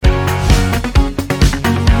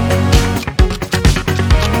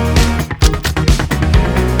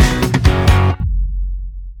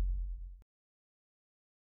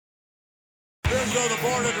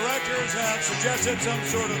suggested some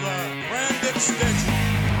sort of a brand extension.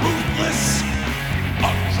 Ruthless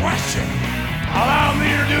aggression. Allow me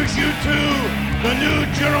to introduce you to the new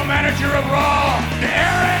general manager of Raw,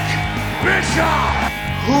 Eric Bischoff.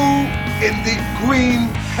 Who in the green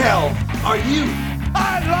hell are you?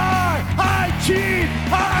 I lie, I cheat,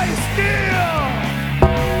 I steal.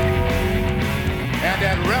 And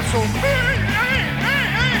at WrestleMania,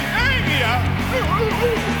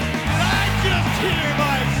 I just hear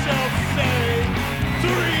myself say 3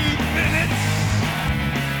 minutes.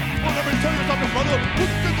 well, let me tell you something, brother.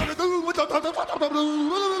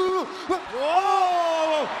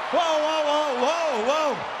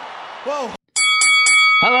 Whoa.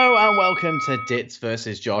 Hello and welcome to Ditz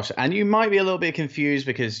versus Josh. And you might be a little bit confused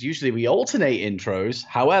because usually we alternate intros.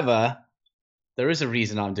 However, there is a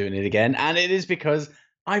reason I'm doing it again, and it is because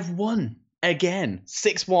I've won again.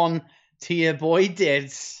 6-1 to your boy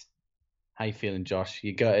Ditz. How you feeling, Josh?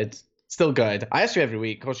 You gutted? Still gutted. I ask you every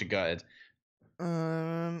week. Of course you're gutted.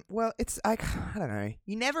 Well, it's I don't know.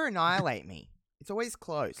 You never annihilate me. It's always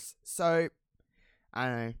close. So, I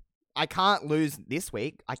don't know. I can't lose this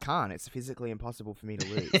week. I can't. It's physically impossible for me to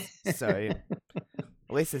lose. So, at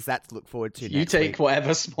least there's that to look forward to. You next take week.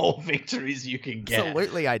 whatever small victories you can get.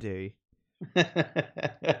 Absolutely, I do.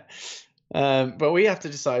 But we have to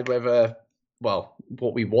decide whether, well,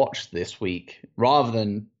 what we watched this week, rather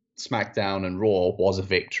than SmackDown and Raw, was a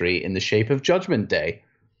victory in the shape of Judgment Day.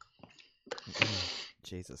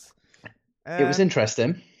 Jesus. It was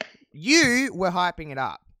interesting. You were hyping it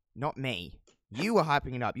up, not me. You were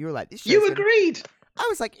hyping it up. You were like, this show's You gonna- agreed. I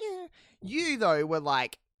was like, yeah. You, though, were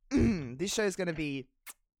like, this show's going to be...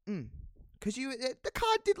 Because the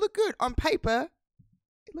card did look good. On paper,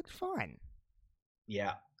 it looked fine.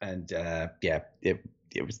 Yeah, and it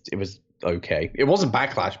was okay. It wasn't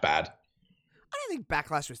Backlash bad. I don't think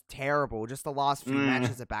Backlash was terrible. Just the last few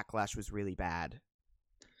matches of Backlash was really bad.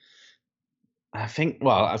 I think,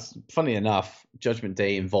 well, funny enough, Judgment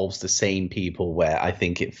Day involves the same people where I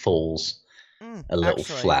think it falls a little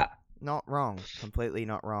Actually, flat. Not wrong. Completely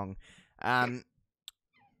not wrong. I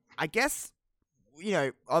guess,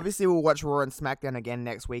 obviously we'll watch Raw and SmackDown again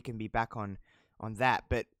next week and be back on that.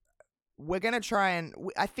 But we're going to try and...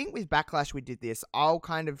 I think with Backlash we did this. I'll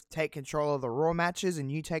kind of take control of the Raw matches and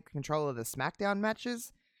you take control of the SmackDown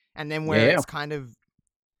matches. And then where it's kind of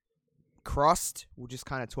crossed, we'll just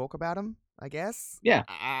kind of talk about them, I guess. Yeah.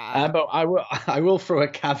 But I will throw a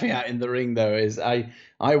caveat in the ring, though, is I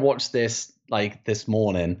watched this this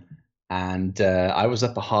morning, and I was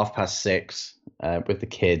up at 6:30 with the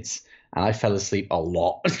kids, and I fell asleep a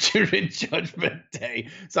lot during Judgment Day.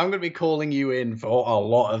 So I'm going to be calling you in for a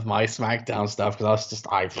lot of my SmackDown stuff because I was just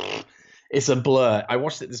it's a blur. I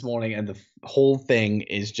watched it this morning, and the whole thing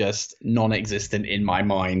is just non-existent in my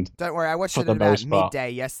mind. Don't worry, I watched it at about midday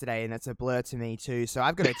yesterday, and it's a blur to me too. So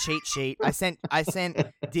I've got a cheat sheet. I sent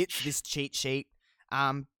Ditz this cheat sheet.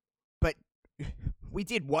 But we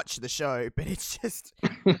did watch the show, but it's just,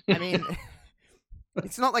 I mean,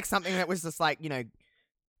 it's not like something that was just like,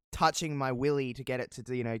 touching my willy to get it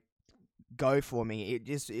to, go for me.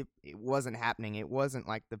 It wasn't happening. It wasn't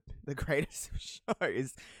like the greatest of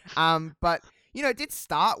shows. But, it did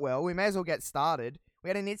start well. We may as well get started. We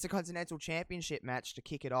had an Intercontinental Championship match to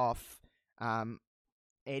kick it off.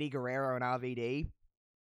 Eddie Guerrero and RVD.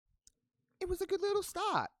 It was a good little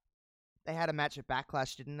start. They had a match at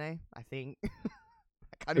Backlash, didn't they? I think.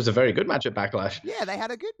 It was a very good match at Backlash. Yeah, they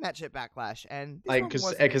had a good match at Backlash, and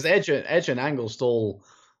because Edge and Angle stole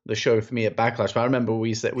the show for me at Backlash. But I remember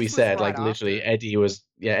we said right literally after. Eddie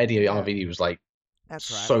RVD was That's right.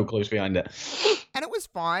 so close behind it, and it was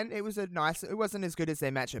fine. It was it wasn't as good as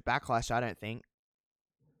their match at Backlash, I don't think.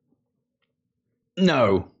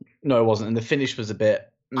 No, it wasn't, and the finish was a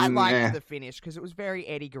bit. I liked the finish because it was very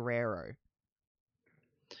Eddie Guerrero.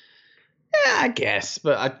 Yeah, I guess,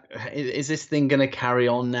 but is this thing going to carry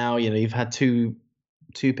on now? You've had two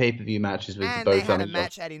pay-per-view matches with and both. And they had a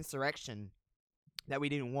match at Insurrection that we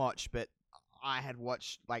didn't watch, but I had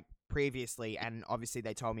watched previously, and obviously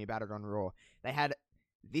they told me about it on Raw. They had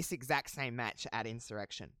this exact same match at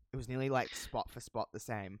Insurrection. It was nearly spot for spot the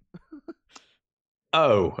same.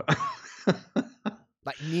 Oh.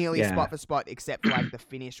 Nearly spot for spot, except for the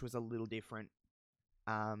finish was a little different.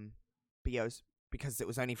 Because it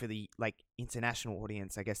was only for the international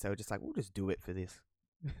audience, I guess they were just we'll just do it for this.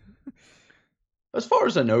 As far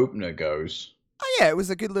as an opener goes. Oh yeah, it was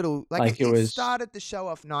a good little it started the show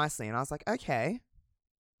off nicely, and I was like, okay.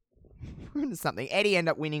 We're into something. Eddie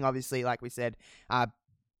ended up winning, obviously, like we said.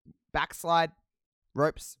 Backslide,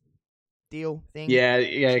 ropes, deal thing.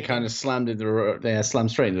 Yeah, kind of slammed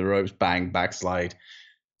straight into the ropes, bang, backslide.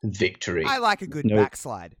 victory. I like a good No-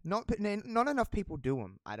 backslide. Not enough people do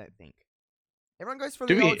them, I don't think. Everyone goes for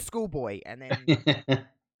Do the we? old schoolboy, and then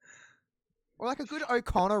or like a good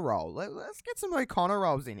O'Connor roll. Let's get some O'Connor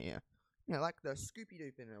rolls in here. You know, like the Scoopy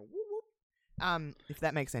Doop in a whoop whoop. If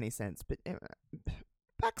that makes any sense. But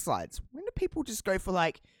backslides. When do people just go for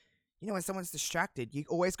like, you know, when someone's distracted, you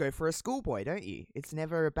always go for a schoolboy, don't you? It's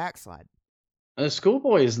never a backslide. A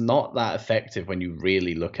schoolboy is not that effective when you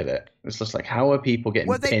really look at it. It's just like, how are people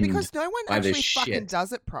getting pinned? Because no one by actually this fucking shit?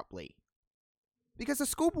 does it properly. Because a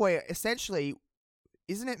schoolboy, essentially,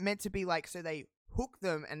 isn't it meant to be like, so they hook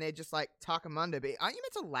them and they're just like tuck them under? But aren't you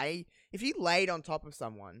meant to lay? If you laid on top of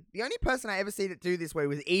someone, the only person I ever seen it do this way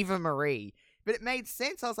was Eva Marie. But it made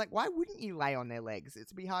sense. I was like, why wouldn't you lay on their legs?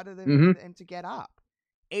 It'd be harder than for them to get up.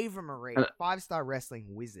 Eva Marie, 5-star wrestling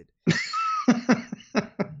wizard.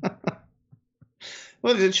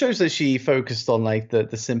 Well, it shows that she focused on like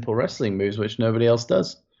the simple wrestling moves, which nobody else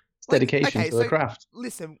does. It's dedication to the craft.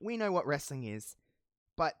 Listen, we know what wrestling is,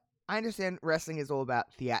 but I understand wrestling is all about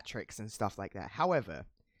theatrics and stuff like that. However,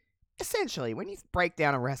 essentially, when you break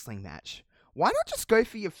down a wrestling match, why not just go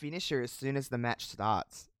for your finisher as soon as the match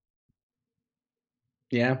starts?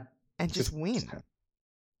 Yeah. And just win.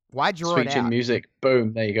 Why draw Sweet it chin out? music.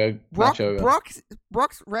 Boom. There you go. Match over.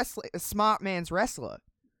 Brock's wrestling, a smart man's wrestler.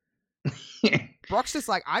 Brock's just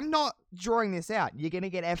like, I'm not drawing this out. You're going to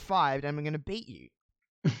get F5'd and I'm going to beat you.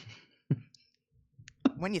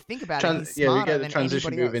 When you think about it, he's smarter we get the than transition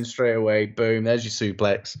anybody move in else. straight away. Boom. There's your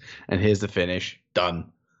suplex. And here's the finish.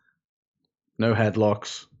 Done. No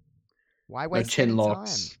headlocks. Why No waste chin any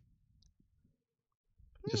locks. time?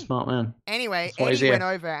 He's a smart man. Anyway, That's why he's Eddie went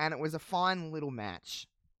here. over and it was a fine little match.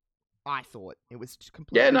 I thought. It was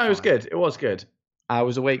completely Yeah, no, it was fine. good. It was good. I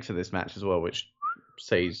was awake for this match as well, which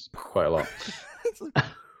says quite a lot.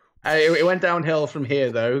 It went downhill from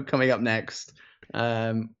here, though, coming up next.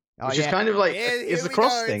 Which is kind of like, it's the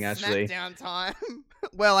cross thing, actually. Smackdown time.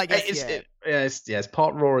 Well, I guess, It's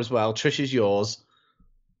part Raw as well. Trish is yours.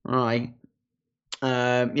 All right.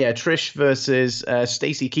 Trish versus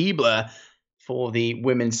Stacy Keibler for the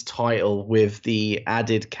women's title with the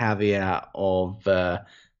added caveat of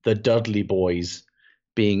the Dudley boys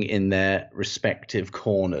being in their respective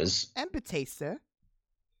corners. And Batista.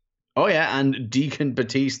 Oh, yeah, and Deacon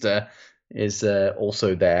Batista is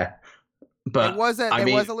also there. But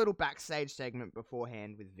There was a little backstage segment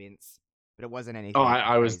beforehand with Vince, but it wasn't anything. Oh,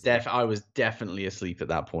 I was crazy. I was definitely asleep at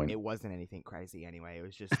that point. It wasn't anything crazy anyway. It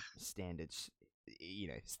was just standard,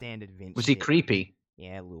 standard Vince. Was he shit. creepy?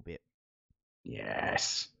 Yeah, a little bit.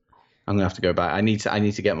 Yes. I'm gonna have to go back. I need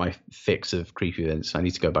to get my fix of creepy Vince. I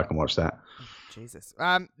need to go back and watch that. Jesus.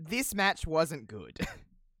 This match wasn't good.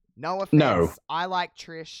 No offense. No. I like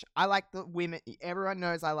Trish. I like the women. Everyone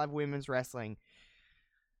knows I love women's wrestling.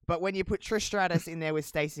 But when you put Trish Stratus in there with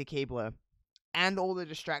Stacy Keibler and all the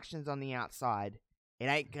distractions on the outside, it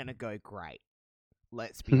ain't gonna go great.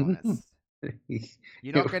 Let's be honest.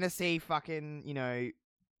 You're not gonna see fucking,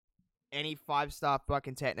 any 5-star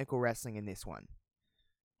fucking technical wrestling in this one.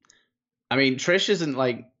 I mean, Trish isn't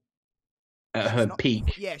like at her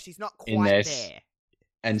peak. Yeah, she's not in quite this. there.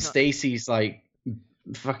 And Stacy's like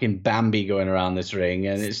fucking Bambi going around this ring,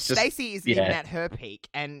 and it's just Stacy isn't even at her peak,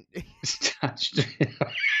 and that's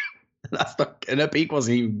not. And her peak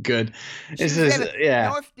wasn't even good. It's She was just never-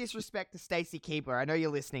 No disrespect to Stacy Keibler. I know you're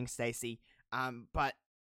listening, Stacy. But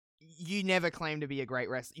you never claimed to be a great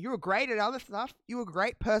wrestler. You were great at other stuff. You were a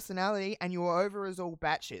great personality, and you were over as all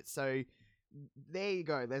batshit. So there you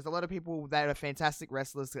go. There's a lot of people that are fantastic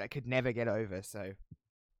wrestlers that could never get over. So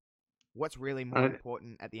what's really more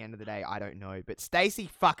important at the end of the day, I don't know. But Stacy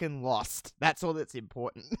fucking lost. That's all that's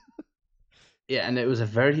important. Yeah, and it was a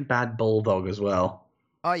very bad bulldog as well.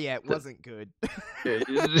 Oh yeah, it wasn't good.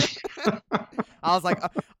 I was like,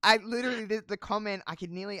 I literally the comment. I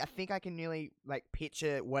think I can nearly like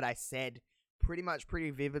picture what I said, pretty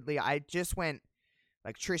vividly. I just went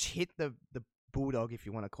like Trish hit the bulldog, if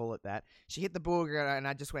you want to call it that. She hit the bulldog, and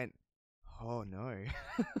I just went, oh no,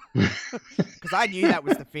 because I knew that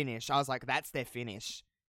was the finish. I was like, that's their finish.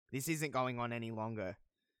 This isn't going on any longer.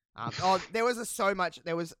 There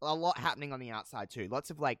was a lot happening on the outside too.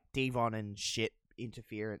 Lots of like Devon and shit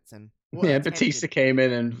interference and Batista came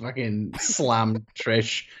in and fucking slammed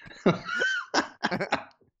Trish.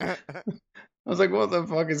 I was like, what the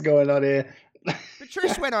fuck is going on here? But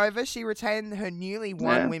Trish went over. She retained her newly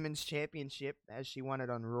won women's championship as she won it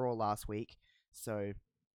on Raw last week. So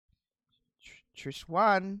Trish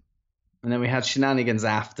won. And then we had shenanigans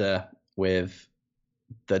after with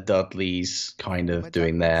the Dudleys kind of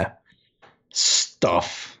doing their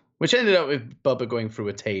stuff, which ended up with Bubba going through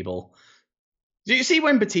a table. Do you see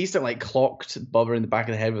when Batista like clocked Bubba in the back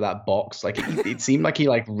of the head with that box? Like it seemed like he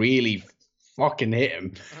like really fucking hit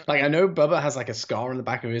him. Like I know Bubba has like a scar on the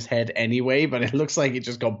back of his head anyway, but it looks like it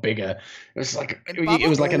just got bigger. It was like it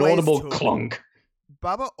was like an audible clunk.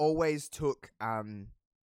 Bubba always took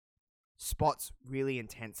spots really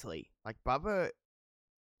intensely. Like Bubba,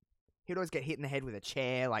 he'd always get hit in the head with a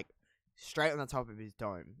chair, like straight on the top of his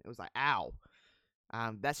dome. It was like, ow.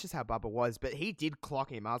 That's just how Bubba was. But he did clock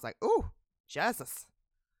him. I was like, ooh, Jesus.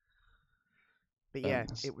 But yeah,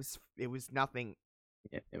 it was nothing.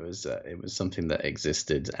 Yeah, it was something that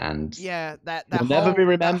existed, and yeah, that will never be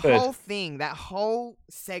remembered. That whole thing, that whole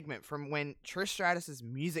segment from when Trish Stratus's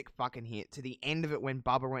music fucking hit to the end of it when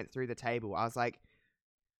Bubba went through the table, I was like,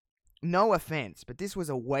 no offense, but this was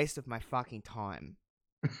a waste of my fucking time.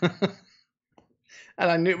 And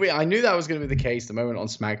I knew that was going to be the case the moment on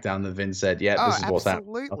SmackDown that Vince said, "Yeah, this is what's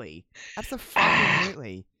happening."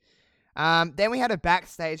 Absolutely. Then we had a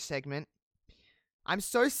backstage segment. I'm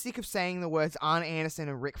so sick of saying the words Arn Anderson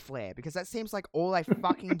and Ric Flair because that seems like all they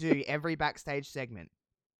fucking do every backstage segment.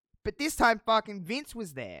 But this time, fucking Vince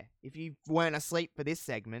was there. If you weren't asleep for this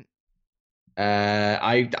segment,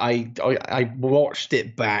 I watched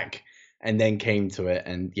it back and then came to it,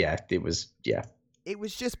 and it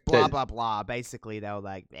was just blah blah blah. Basically, they were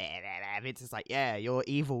like, Vince is like, yeah, you're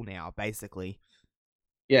evil now, basically.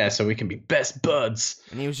 Yeah, so we can be best buds.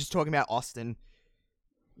 And he was just talking about Austin.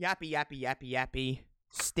 Yappy, yappy, yappy, yappy.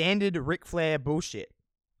 Standard Ric Flair bullshit.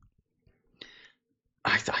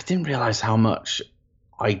 I didn't realize how much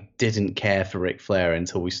I didn't care for Ric Flair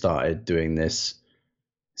until we started doing this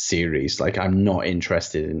series. Like, I'm not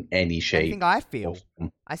interested in any shape. I think I feel.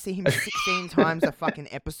 I see him 16 times a fucking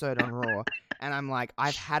episode on Raw, and I'm like,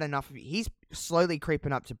 I've had enough of it. He's slowly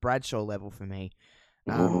creeping up to Bradshaw level for me.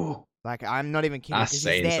 Like, I'm not even kidding. That's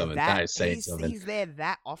saying something. That is saying something. He's there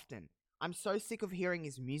that often. I'm so sick of hearing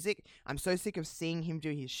his music. I'm so sick of seeing him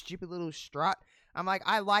do his stupid little strut. I'm like,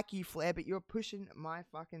 I like you, Flair, but you're pushing my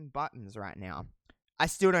fucking buttons right now. I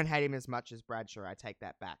still don't hate him as much as Bradshaw. I take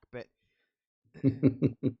that back. But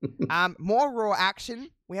more Raw action.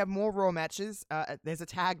 We have more Raw matches. There's a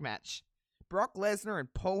tag match. Brock Lesnar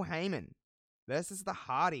and Paul Heyman versus the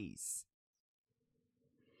Hardys.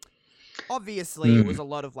 Obviously, it was a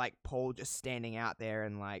lot of like Paul just standing out there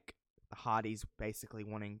and like the Hardys basically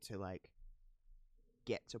wanting to like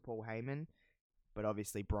get to Paul Heyman, but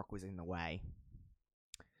obviously Brock was in the way.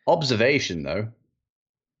 Observation though.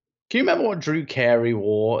 Can you remember what Drew Carey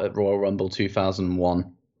wore at Royal Rumble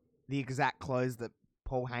 2001? The exact clothes that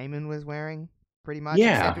Paul Heyman was wearing, pretty much.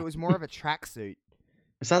 Yeah. Except it was more of a tracksuit.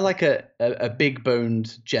 Is that like a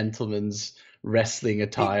big-boned gentleman's wrestling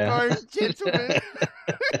attire? Big-boned gentleman.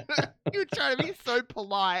 You're trying to be so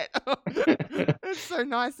polite. That's so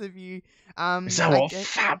nice of you. Is that what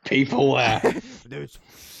fat people wear? Those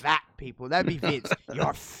fat people. That'd be Vince.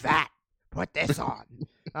 You're fat. Put this on.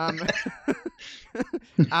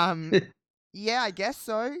 Yeah, I guess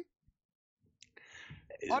so.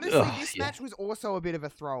 Honestly, this match was also a bit of a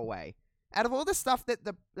throwaway. Out of all the stuff that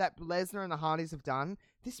Lesnar and the Hardys have done,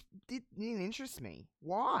 this didn't interest me.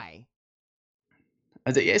 Why?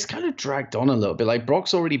 It's kind of dragged on a little bit. Like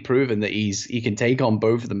Brock's already proven that he can take on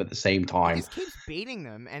both of them at the same time. He just keeps beating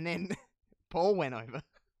them, and then Paul went over.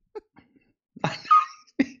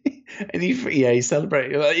 And he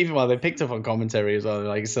celebrated. Even while they picked up on commentary as well,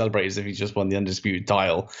 like celebrated as if he just won the undisputed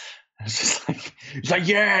title. It's just like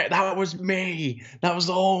yeah, that was me. That was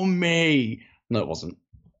all me. No, it wasn't.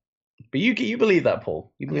 But you believe that,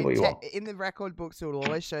 Paul. You believe what you want. In the record books, it will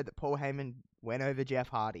always show that Paul Heyman went over Jeff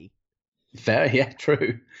Hardy. Fair, yeah,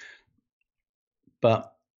 true.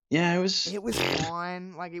 But yeah, it was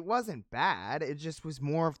fine. Like it wasn't bad. It just was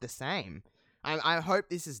more of the same. I hope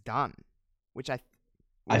this is done, which I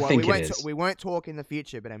think it is. We won't talk in the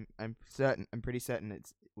future, but I'm pretty certain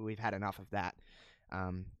we've had enough of that.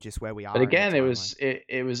 Just where we are. But again, it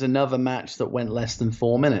was another match that went less than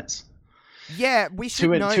 4 minutes. Yeah, we should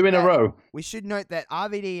note two in a row. We should note that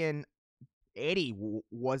RVD and Eddie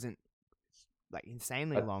wasn't like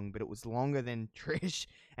insanely long, but it was longer than Trish,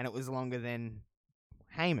 and it was longer than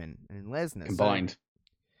Heyman and Lesnar combined. So,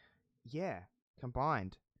 yeah,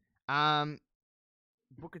 combined.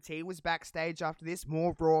 Booker T was backstage after this.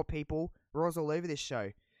 More Raw people. Raw's all over this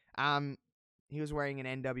show. He was wearing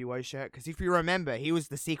an NWO shirt because if you remember, he was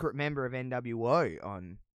the secret member of NWO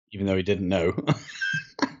on. Even though he didn't know.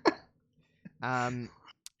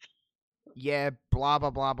 Yeah, blah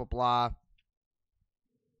blah blah blah blah.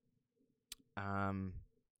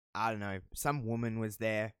 I don't know. Some woman was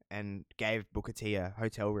there and gave Booker T a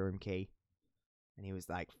hotel room key, and he was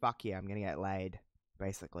like, "Fuck yeah, I'm gonna get laid."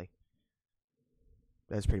 Basically,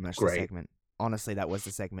 that was pretty much the segment. honestly, that was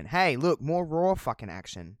the segment. Hey, look, more Raw fucking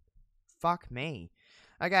action. Fuck me.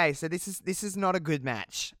 Okay, so this is not a good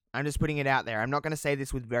match. I'm just putting it out there. I'm not going to say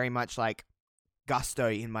this with very much like gusto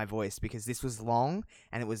in my voice because this was long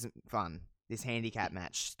and it was fun. This handicap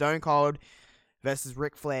match. Stone Cold versus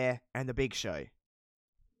Ric Flair and The Big Show.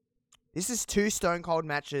 This is 2 Stone Cold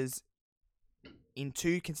matches in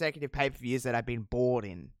 2 consecutive pay-per-views that I've been bored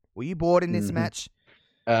in. Were you bored in this match?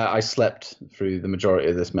 I slept through the majority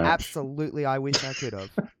of this match. Absolutely, I wish I could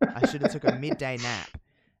have. I should have took a midday nap.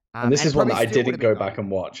 And this is one that I didn't go back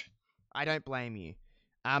and watch. I don't blame you.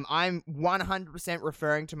 I'm 100%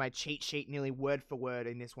 referring to my cheat sheet nearly word for word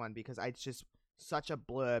in this one because it's just such a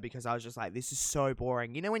blur because I was just like, this is so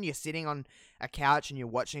boring. You know when you're sitting on a couch and you're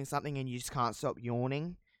watching something and you just can't stop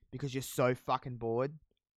yawning because you're so fucking bored?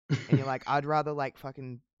 And you're like, I'd rather like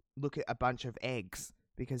fucking look at a bunch of eggs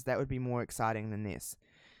because that would be more exciting than this.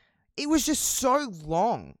 It was just so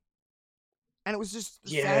long. And it was just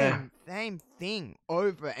the same thing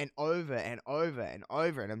over and over and over and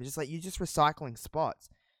over. And I'm just like, you're just recycling spots.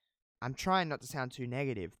 I'm trying not to sound too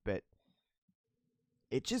negative, but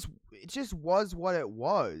it just was what it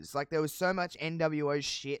was. Like, there was so much NWO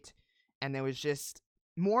shit, and there was just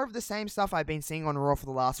more of the same stuff I've been seeing on Raw for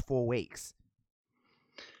the last 4 weeks.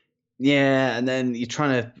 Yeah, and then you're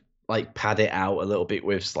trying to like pad it out a little bit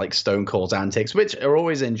with like Stone Cold's antics, which are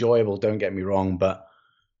always enjoyable, don't get me wrong, but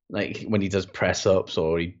like when he does press ups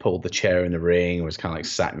or he pulled the chair in the ring or was kind of like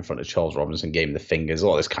sat in front of Charles Robinson, gave him the fingers,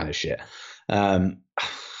 all this kind of shit. I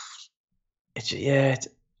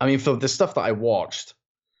mean, for the stuff that I watched,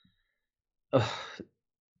 I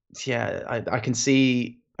can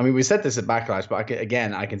see. I mean, we said this at Backlash, but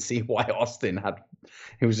I can see why Austin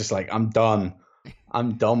he was just like, I'm done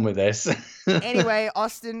with this. Anyway,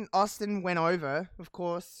 Austin went over, of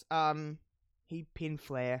course. He pinned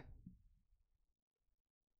Flair.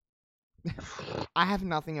 I have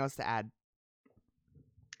nothing else to add.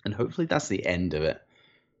 And hopefully that's the end of it.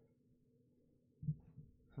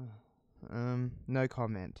 No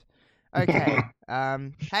comment. Okay.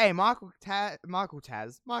 Hey, Michael Cole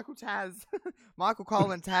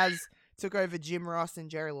and Taz took over Jim Ross and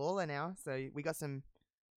Jerry Lawler now. So we got some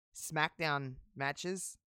SmackDown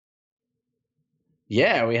matches.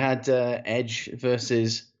 Yeah, we had Edge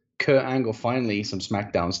versus Kurt Angle. Finally, some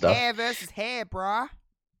SmackDown stuff. Hair versus hair, brah.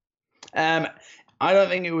 I don't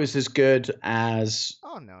think it was as good as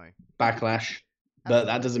Backlash, but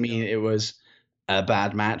that doesn't mean it was a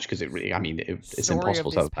bad match because it's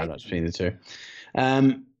impossible to have a bad match between the two.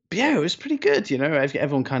 But yeah, it was pretty good. You know,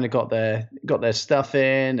 everyone kind of got their stuff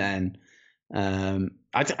in, and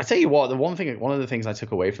I tell you what, one of the things I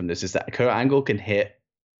took away from this is that Kurt Angle can hit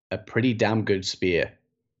a pretty damn good spear.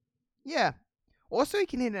 Yeah. Also, he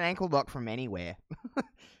can hit an ankle lock from anywhere.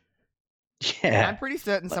 Yeah. I'm pretty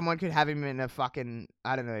certain someone could have him in a fucking,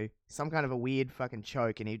 I don't know, some kind of a weird fucking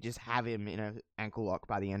choke, and he'd just have him in an ankle lock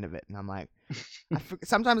by the end of it. And I'm like,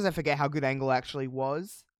 sometimes I forget how good Angle actually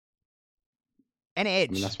was. And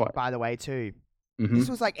Edge, by the way, too. Mm-hmm. This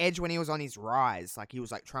was like Edge when he was on his rise. Like, he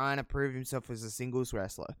was like trying to prove himself as a singles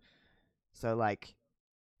wrestler. So, like,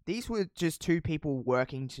 these were just 2 people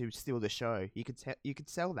working to steal the show. You could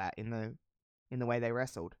sell that in the way they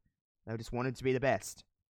wrestled. They just wanted to be the best.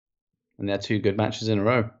 And they're 2 good matches in a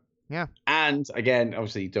row. Yeah. And again,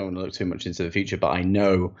 obviously, you don't want to look too much into the future, but I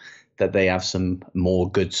know that they have some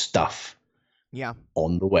more good stuff. Yeah.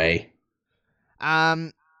 On the way.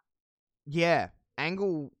 Yeah.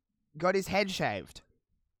 Angle got his head shaved.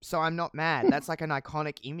 So I'm not mad. That's like an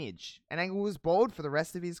iconic image. And Angle was bald for the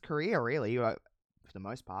rest of his career, really, for the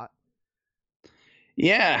most part.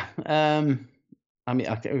 Yeah. I mean,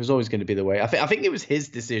 it was always going to be the way. I think it was his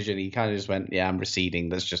decision. He kind of just went, yeah, I'm receding.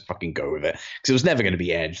 Let's just fucking go with it. Because it was never going to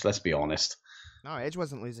be Edge, let's be honest. No, Edge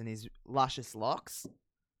wasn't losing his luscious locks.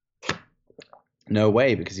 No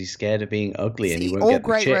way, because he's scared of being ugly and he won't all get the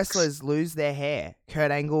great chicks. wrestlers lose their hair.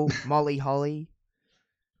 Kurt Angle, Molly Holly.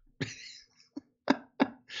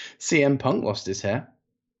 CM Punk lost his hair.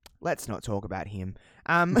 Let's not talk about him.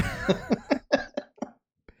 I'll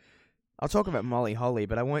talk about Molly Holly,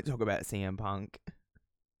 but I won't talk about CM Punk.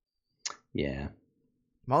 Yeah.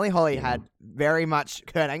 Molly Holly had very much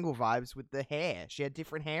Kurt Angle vibes with the hair. She had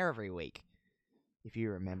different hair every week, if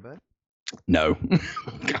you remember. No.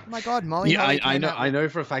 Oh my God, Molly Holly. I know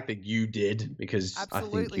for a fact that you did, because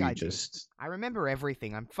absolutely, I think you just... I remember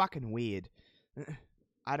everything. I'm fucking weird.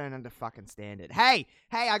 I don't fucking stand it. Hey,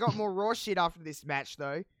 I got more Raw shit after this match,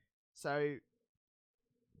 though. So...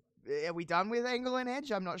 Are we done with Angle and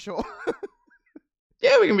Edge? I'm not sure.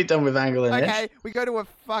 Yeah, we can be done with Angle and Edge. Okay, we go to a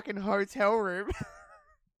fucking hotel room.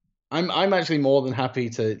 I'm actually more than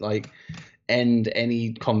happy to like end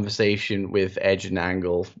any conversation with Edge and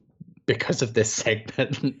Angle because of this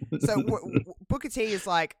segment. So Booker T is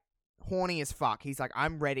like horny as fuck. He's like,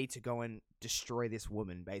 I'm ready to go and destroy this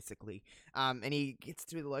woman, basically. And he gets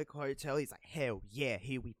to the local hotel. He's like, hell yeah,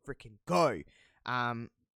 here we freaking go.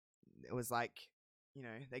 It was like, you know,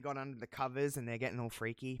 they got under the covers and they're getting all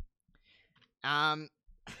freaky. The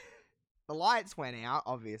lights went out,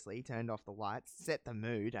 obviously. Turned off the lights. Set the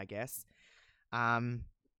mood, I guess. I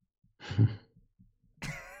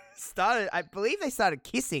believe they started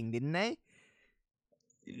kissing, didn't they?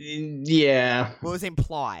 Yeah. Well, it was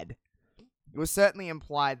implied. It was certainly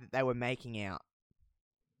implied that they were making out.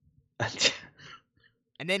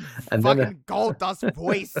 And then fucking Goldust's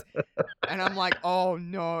voice. And I'm like, oh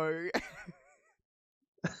no.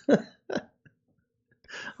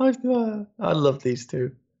 I love these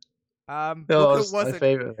two. Booker my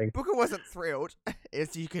favorite thing. Booker wasn't thrilled,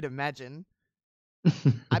 as you could imagine.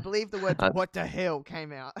 I believe the word "what the hell"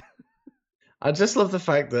 came out. I just love the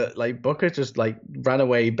fact that like Booker just like ran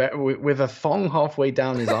away with a thong halfway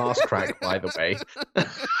down his arse crack, by the way.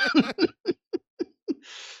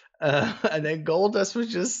 And then Goldust was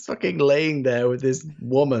just fucking laying there with this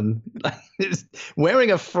woman, like,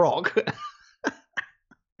 wearing a frock.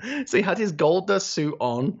 So he had his Goldust suit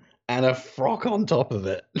on and a frock on top of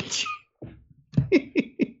it.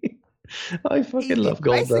 I fucking love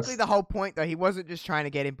Goldust. Basically, the whole point, though, he wasn't just trying to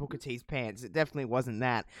get in Booker T's pants. It definitely wasn't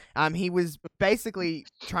that. He was basically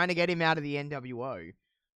trying to get him out of the NWO.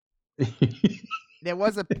 There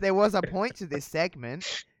was a point to this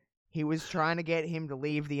segment. He was trying to get him to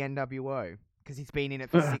leave the NWO because he's been in it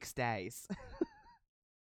for 6 days.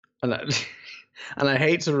 And I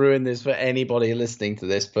hate to ruin this for anybody listening to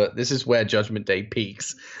this, but this is where Judgment Day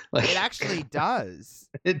peaks. Like, it actually does.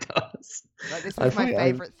 It does. Like, this was my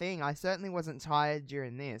favorite thing. I certainly wasn't tired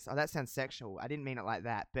during this. Oh, that sounds sexual. I didn't mean it like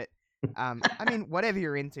that. But, I mean, whatever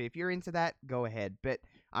you're into. If you're into that, go ahead. But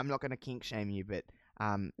I'm not going to kink shame you. But,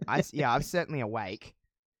 I'm certainly awake.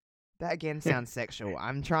 That again sounds sexual.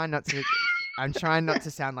 I'm trying not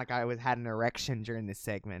to sound like I had an erection during this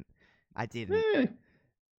segment. I didn't.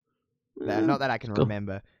 Not that I can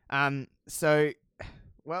remember. So,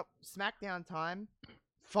 well, SmackDown time.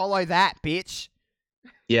 Follow that, bitch.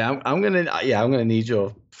 Yeah, I'm gonna need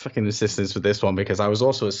your fucking assistance with this one because I was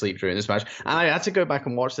also asleep during this match, and I had to go back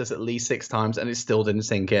and watch this at least 6 times, and it still didn't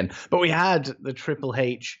sink in. But we had the Triple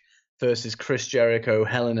H versus Chris Jericho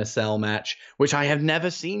Hell in a Cell match, which I have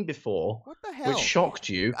never seen before. What the hell? Which shocked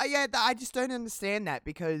you? Yeah, I just don't understand that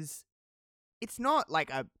because it's not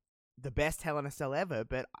like the best Hell in a Cell ever,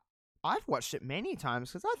 but I've watched it many times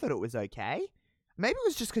because I thought it was okay. Maybe it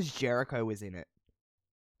was just because Jericho was in it.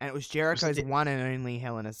 And it was Jericho's one and only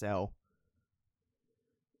Hell in a Cell.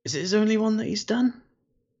 Is it his only one that he's done?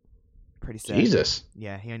 Pretty certain. Jesus.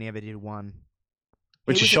 Yeah, he only ever did one.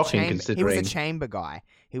 Which is shocking considering... He was a chamber guy.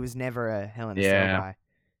 He was never a Hell in a Cell guy.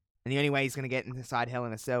 And the only way he's going to get inside Hell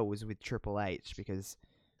in a Cell was with Triple H because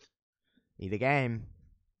either game.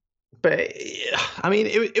 But, I mean,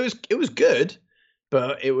 it was good.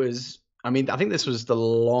 But it was, I mean, I think this was the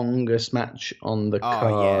longest match on the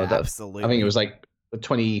card. Oh, yeah, absolutely. I think it was like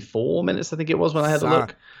 24 minutes, I think it was when I had a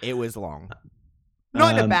look. It was long.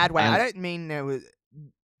 Not in a bad way. I don't mean there was...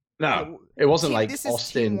 No, it wasn't like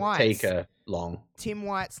Austin Taker long. Tim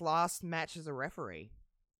White's last match as a referee.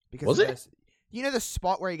 Because was it? You know the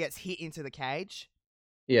spot where he gets hit into the cage?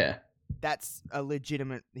 Yeah. That's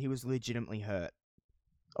he was legitimately hurt.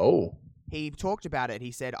 Oh. He talked about it.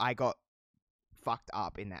 He said, I got fucked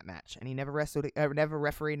up in that match, and he never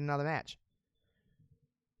refereed another match.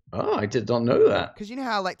 Oh, I did not know that. Because you know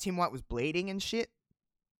how like Tim White was bleeding and shit.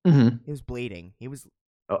 Mm-hmm. He was bleeding. He was.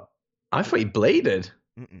 Oh, I thought he bladed.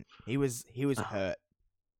 He was hurt.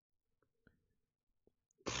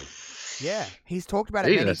 Yeah, he's talked about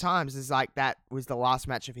it many times. It's like that was the last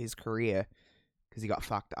match of his career because he got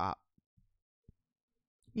fucked up.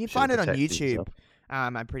 You can find it on YouTube.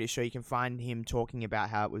 I'm pretty sure you can find him talking about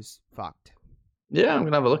how it was fucked. Yeah, I'm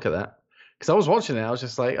gonna have a look at that because I was watching it. I was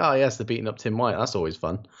just like, oh yes, they're beating up Tim White. That's always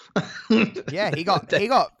fun. Yeah, he got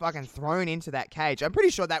fucking thrown into that cage. I'm pretty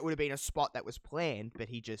sure that would have been a spot that was planned, but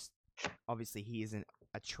he just obviously he isn't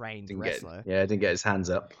a trained wrestler. Didn't get his hands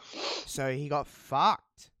up. So he got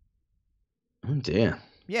fucked. Oh dear.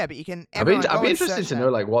 Yeah, but you can. I'd be interested to know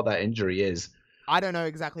like what that injury is. I don't know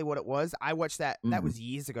exactly what it was. I watched that. That was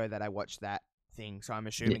years ago that I watched that thing, so I'm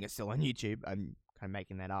assuming it's still on YouTube. I'm kind of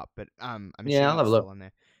making that up, but I'm assuming I'll have a look on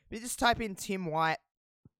there. But just type in Tim White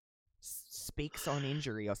speaks on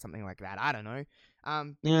injury or something like that. I don't know.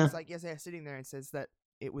 It's like they're sitting there and says that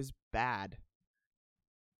it was bad.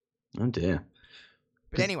 Oh dear.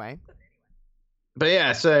 But anyway, But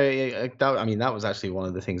yeah, so that was actually one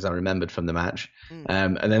of the things I remembered from the match.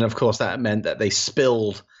 Mm. And then, of course, that meant that they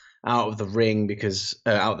spilled out of the ring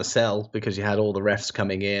out of the cell because you had all the refs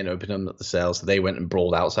coming in, opening up the cell. So they went and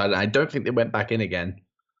brawled outside. And I don't think they went back in again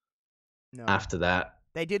after that.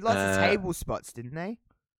 They did lots of table spots, didn't they?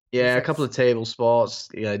 Yeah, a couple of table spots.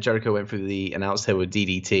 Yeah, Jericho went through the announce table with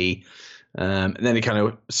DDT. And then it kind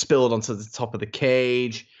of spilled onto the top of the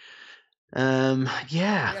cage. And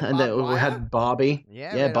then we had Barbie.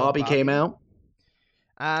 Yeah, Barbie came out.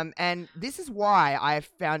 And this is why I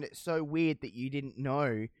found it so weird that you didn't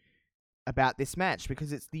know about this match,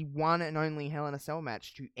 because it's the one and only Hell in a Cell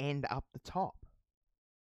match to end up the top.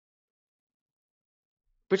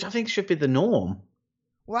 Which I think should be the norm.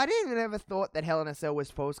 Well, I didn't ever thought that Hell in a Cell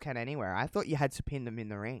was Falls Count Anywhere. I thought you had to pin them in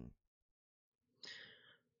the ring.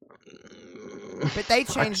 But they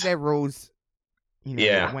changed their rules,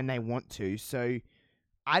 when they want to. So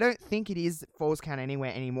I don't think it is Falls Count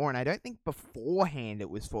Anywhere anymore, and I don't think beforehand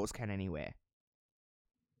it was Falls Count Anywhere.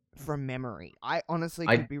 From memory, I honestly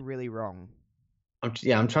could be really wrong. I'm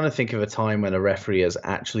trying to think of a time when a referee has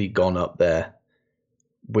actually gone up there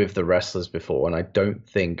with the wrestlers before, and I don't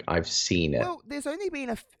think I've seen it. Well, there's only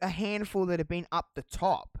been a handful that have been up the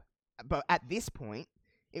top, but at this point,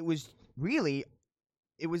 it was the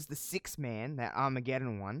 6-man, that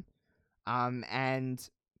Armageddon one, and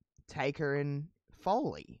Taker and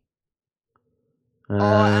Foley.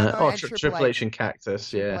 Triple H and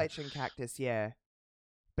Cactus, yeah. Triple H and Cactus, yeah.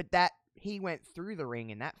 But that he went through the ring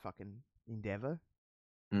in that fucking endeavor.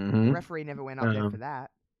 Mm-hmm. The referee never went up there for that,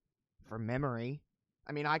 from memory.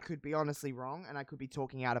 I mean, I could be honestly wrong, and I could be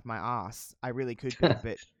talking out of my ass. I really could be,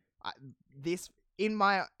 but this in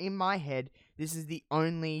my head, this is the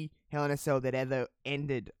only Hell in a Cell that ever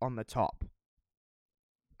ended on the top.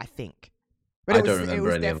 I think, but I don't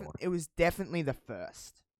remember any other one. It was definitely the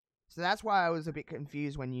first, so that's why I was a bit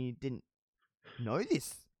confused when you didn't know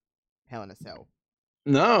this Hell in a Cell.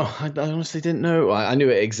 No, I honestly didn't know. I knew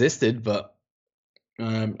it existed, but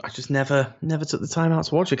I just never took the time out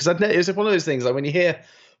to watch it, because it's one of those things like when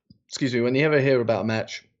you ever hear about a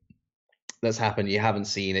match that's happened, you haven't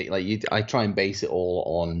seen it. Like I try and base it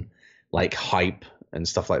all on like hype and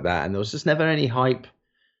stuff like that, and there was just never any hype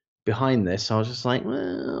behind this. So I was just like,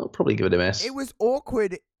 well, I'll probably give it a miss. It was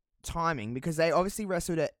awkward timing because they obviously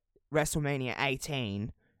wrestled at WrestleMania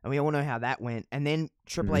 18, and we all know how that went. And then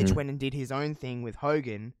Triple H went and did his own thing with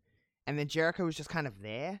Hogan, and then Jericho was just kind of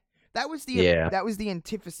there. That was the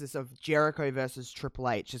antithesis of Jericho versus Triple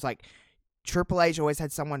H. It's like Triple H always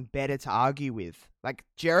had someone better to argue with. Like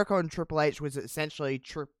Jericho and Triple H was essentially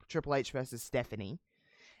Triple H versus Stephanie,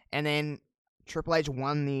 and then Triple H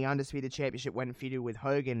won the Undisputed Championship, went and feuded with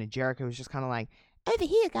Hogan, and Jericho was just kind of like, over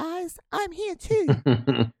here, guys, I'm here too.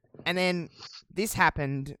 And then this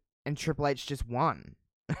happened, and Triple H just won.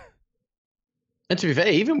 And to be fair,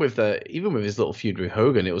 even with his little feud with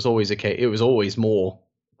Hogan, it was always more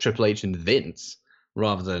Triple H and Vince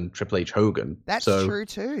rather than Triple H Hogan. That's true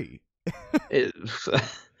too.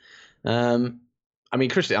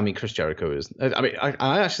 Chris Jericho is. I'm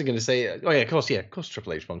actually going to say, of course,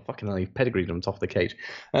 Triple H won. Fucking hell, he pedigreed him top of the cage.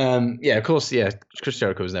 Chris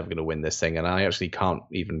Jericho is never going to win this thing, and I actually can't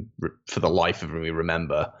even, for the life of me,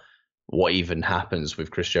 remember what even happens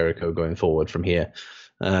with Chris Jericho going forward from here.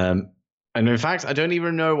 And in fact, I don't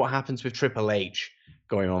even know what happens with Triple H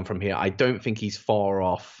going on from here. I don't think he's far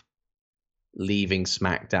off leaving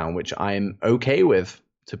SmackDown, which I'm okay with,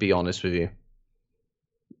 to be honest with you.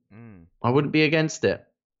 I wouldn't be against it.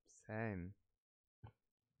 Same.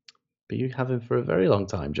 But you have him for a very long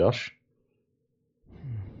time, Josh.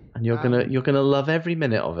 And you're gonna love every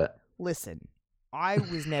minute of it. Listen, I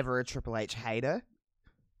was never a Triple H hater.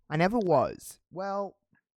 I never was. Well,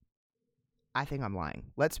 I think I'm lying.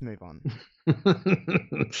 Let's move on.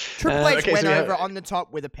 Triple H went over on the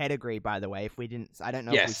top with a pedigree, by the way. If we didn't, I don't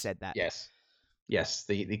know if we said that. Yes.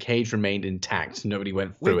 The cage remained intact. Nobody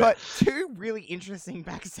went through it. We've got two really interesting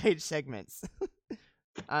backstage segments.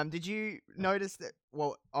 Did you notice that?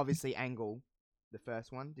 Well, obviously, Angle, the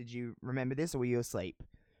first one. Did you remember this, or were you asleep?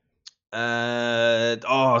 Angle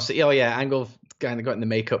kind of got in the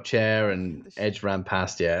makeup chair, and Edge ran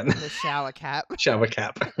past. Yeah, the shower cap.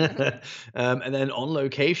 And then on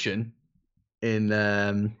location in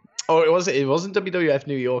it wasn't WWF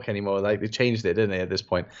New York anymore. Like they changed it, didn't they? At this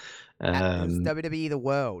point, it's WWE The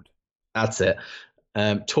World. That's it.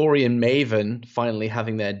 Tori and Maven finally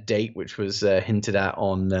having their date, which was hinted at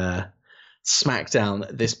on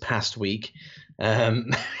SmackDown this past week.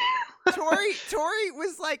 Tori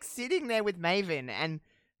was like sitting there with Maven, and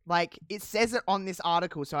like it says it on this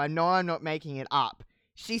article, so I know I'm not making it up.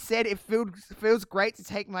 She said it feels great to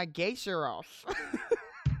take my geisha off.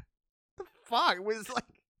 The fuck? It was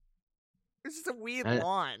just a weird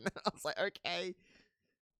line. I was like, okay.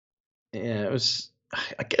 Yeah, it was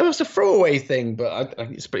a throwaway thing, but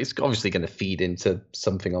it's obviously going to feed into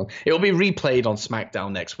something on. It will be replayed on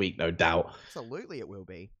SmackDown next week, no doubt. Absolutely, it will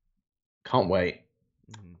be. Can't wait.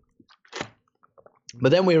 Mm-hmm.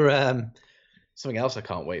 But then we're something else I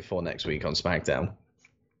can't wait for next week on SmackDown.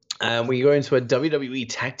 We go into a WWE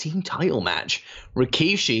Tag Team title match.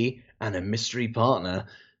 Rikishi and a mystery partner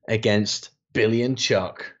against Billy and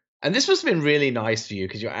Chuck. And this must have been really nice for you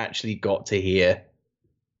because you actually got to hear.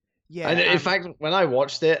 Yeah. And in fact, when I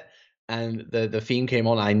watched it and the theme came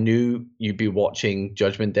on, I knew you'd be watching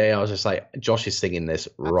Judgment Day. I was just like, Josh is singing this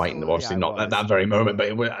right now. Obviously not at that very moment,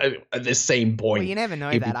 but at the same point. Well, you never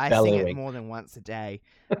know that. I sing it more than once a day.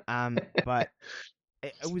 But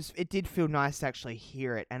it did feel nice to actually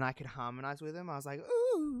hear it, and I could harmonize with him. I was like,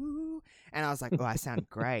 ooh, and I was like, oh, I sound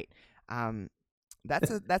great.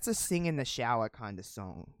 That's a sing in the shower kind of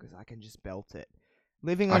song because I can just belt it.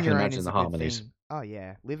 Living on your own is a good thing. Oh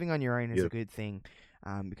yeah, living on your own is a good thing,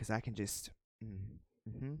 because I can just,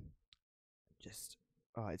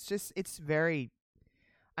 it's very.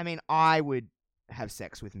 I mean, I would have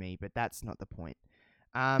sex with me, but that's not the point.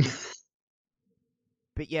 But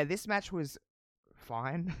yeah, this match was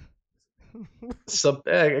fine.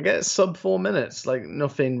 I guess sub 4 minutes. Like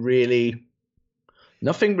nothing really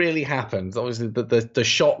happened. Obviously, the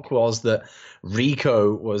shock was that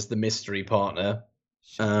Rico was the mystery partner.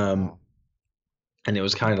 And it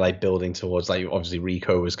was kind of like building towards, like, obviously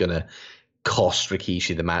Rico was going to cost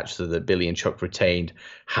Rikishi the match so that Billy and Chuck retained.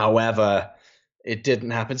 However, it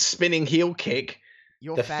didn't happen. Spinning heel kick.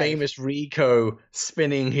 Famous Rico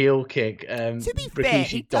spinning heel kick. To be fair,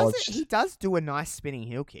 he does do a nice spinning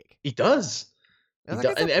heel kick. He does. And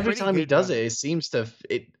every time he does it, it seems to,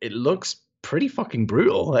 it looks pretty fucking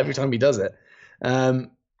brutal every time he does it.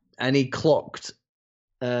 And he clocked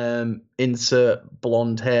insert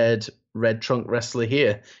blonde-haired red trunk wrestler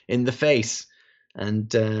here in the face, and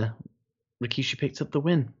Rikishi picked up the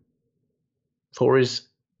win for his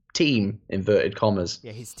team, inverted commas.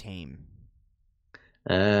 Yeah, his team.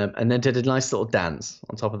 And then did a nice little dance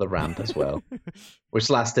on top of the ramp as well, which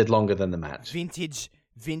lasted longer than the match. Vintage.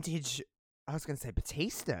 I was going to say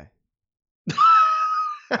Batista.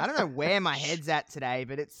 I don't know where my head's at today,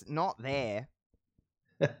 but it's not there.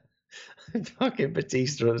 Fucking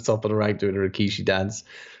Batista at the top of the rank doing a Rikishi dance.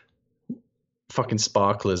 Fucking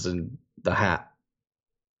sparklers and the hat.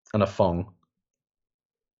 And a thong.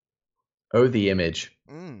 Oh, the image.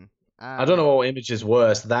 I don't know what image is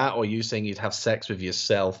worse, that or you saying you'd have sex with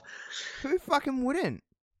yourself. Who fucking wouldn't?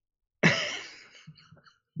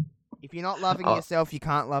 If you're not loving yourself, you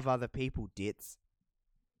can't love other people, dits.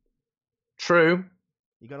 True.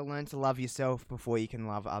 You got to learn to love yourself before you can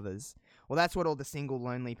love others. Well, that's what all the single,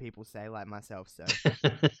 lonely people say, like myself. So,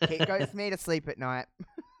 it goes me to sleep at night.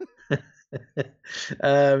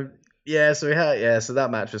 So that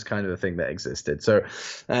match was kind of the thing that existed. So,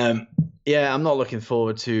 I'm not looking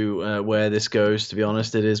forward to where this goes. To be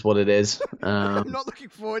honest, it is what it is. I'm not looking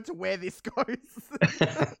forward to where this goes.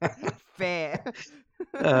 Fair.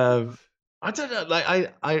 I don't know.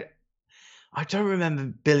 Like I don't remember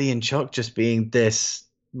Billy and Chuck just being this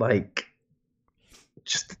like.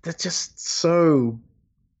 They're just so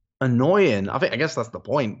annoying. I guess that's the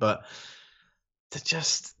point, but they're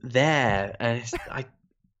just there, and I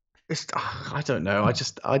don't know.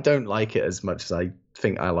 I don't like it as much as I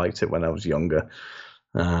think I liked it when I was younger.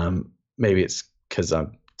 Maybe it's because I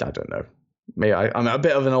don't know. Maybe I'm a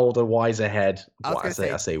bit of an older, wiser head. I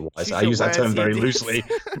say wise. I use that term very loosely.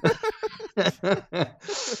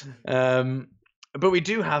 But we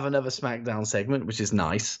do have another SmackDown segment, which is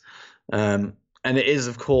nice. And it is,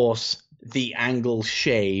 of course, the Angle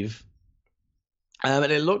shave.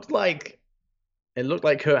 And it looked like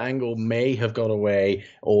Kurt Angle may have got away,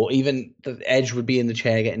 or even the Edge would be in the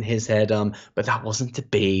chair getting his hair done, but that wasn't to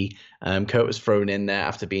be. Kurt was thrown in there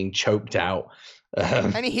after being choked out.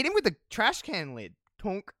 And he hit him with the trash can lid.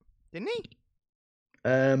 Tonk. Didn't he?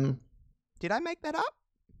 Did I make that up?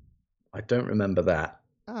 I don't remember that.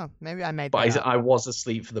 Oh, maybe I made that up. But I was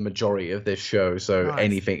asleep for the majority of this show, so nice.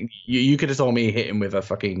 Anything. You could have told me hit him with a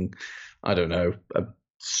fucking, I don't know, a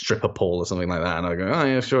stripper pole or something like that, and I go, oh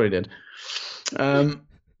yeah, sure he did. A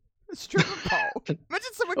stripper pole?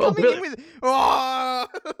 Imagine someone coming in with... Oh!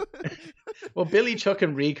 Well, Billy, Chuck,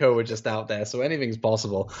 and Rico were just out there, so anything's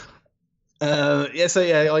possible. Kurt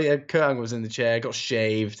Angle was in the chair, got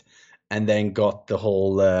shaved, and then got the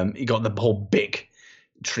whole, he got the whole big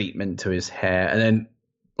treatment to his hair, and then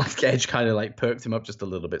Like Edge kind of like perked him up just a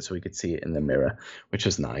little bit so he could see it in the mirror, which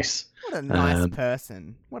was nice. What a nice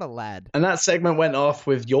person. What a lad. And that segment went off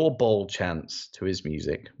with Your Bold chants to his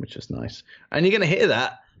music, which was nice. And you're going to hear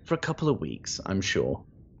that for a couple of weeks, I'm sure.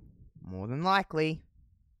 More than likely.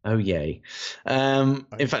 Oh, yay.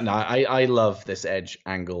 In fact, no, I love this Edge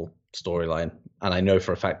Angle storyline. And I know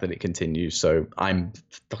for a fact that it continues. So I'm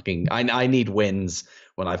fucking... I need wins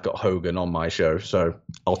when I've got Hogan on my show. So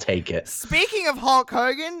I'll take it. Speaking of Hulk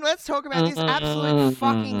Hogan, let's talk about this absolute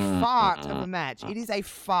fucking fart of a match. It is a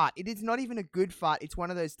fart. It is not even a good fart. It's one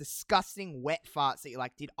of those disgusting wet farts that you're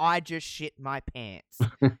like, did I just shit my pants?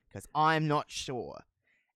 Because I'm not sure.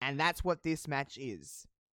 And that's what this match is.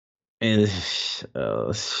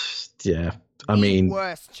 Yeah. I mean, the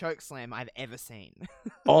worst chokeslam I've ever seen.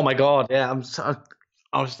 Oh my god, yeah.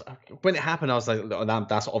 I was when it happened, I was like,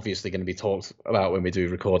 that's obviously going to be talked about when we do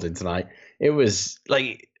recording tonight. It was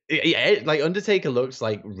like, like Undertaker looks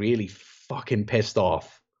like really fucking pissed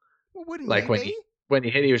off. Well, wouldn't like you when he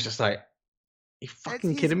hit, he was just like, "You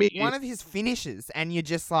fucking kidding me?" One of his finishes, and you're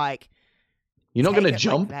just like, "You're not going to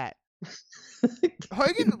jump." Like that.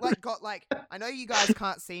 Hogan got I know you guys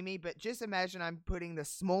can't see me, but just imagine I'm putting the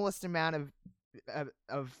smallest amount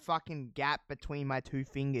of fucking gap between my two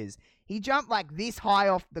fingers. He jumped like this high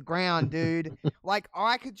off the ground, dude. Like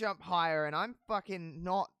I could jump higher, and I'm fucking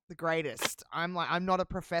not the greatest. I'm not a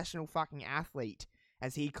professional fucking athlete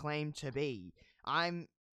as he claimed to be.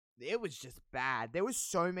 It was just bad. There was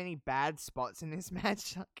so many bad spots in this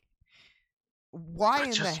match. Like, why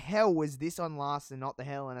in the hell was this on last and not the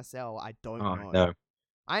Hell in a Cell? I don't know. No.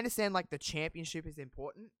 I understand the championship is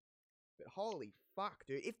important, but holy fuck,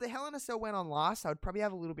 dude. If the Hell in a Cell went on last, I would probably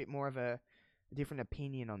have a little bit more of a different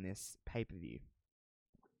opinion on this pay-per-view.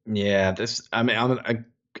 Yeah, I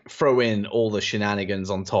throw in all the shenanigans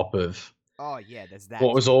on top of oh yeah, there's that.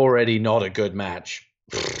 What was already not a good match.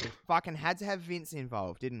 We fucking had to have Vince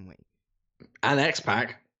involved, didn't we? And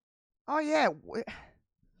X-Pac. Oh yeah.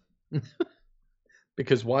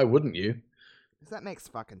 Because why wouldn't you? That makes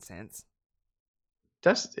fucking sense.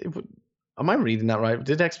 Am I reading that right?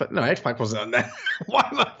 Did X-Pac? No, X-Pac wasn't on there. Why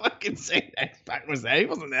am I fucking saying X-Pac was there? He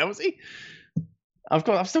wasn't there, was he? I've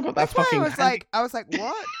still got that fucking. I was like,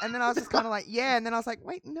 what? And then I was just kind of like, yeah. And then I was like,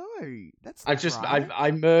 wait, no, that's.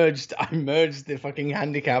 I merged the fucking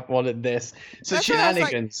handicap one and this. So that's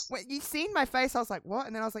shenanigans. Like, you seen my face? I was like, what?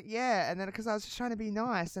 And then I was like, yeah. And then because I was just trying to be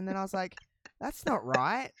nice, and then I was like, that's not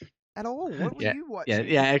right at all. What were you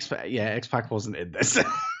watching? X-Pac wasn't in this.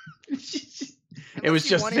 It was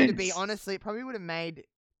just wanting to be. Honestly, it probably would have made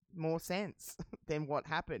more sense than what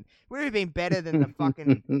happened. Would have been better than the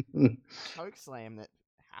fucking choke slam that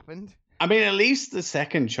happened. I mean, at least the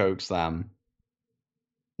second choke slam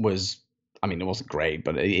was. I mean, it wasn't great,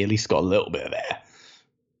 but it at least got a little bit of air.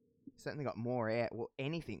 Certainly got more air. Well,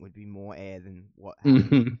 anything would be more air than what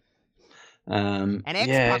happened. And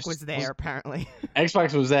X-Pac was there apparently.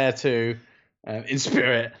 X-Pac was there too, in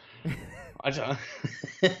spirit.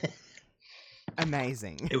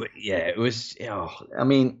 Amazing. It was. I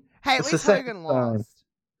mean, hey, at least Hogan lost.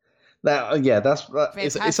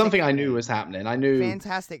 It's something I knew was happening. I knew.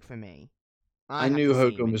 Fantastic for me. I knew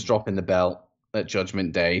Hogan was dropping the belt at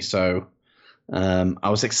Judgment Day, so I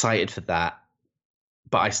was excited for that.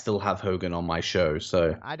 But I still have Hogan on my show,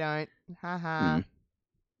 so I don't. Haha.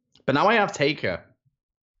 But now I have Taker.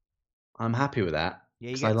 I'm happy with that.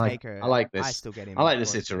 Yeah, you get Taker. I like this. I still get him. I like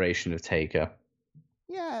this iteration of Taker.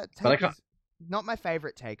 Yeah, Taker's not my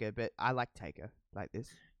favorite Taker, but I like Taker like this.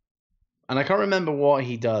 And I can't remember what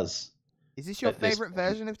he does. Is this your favorite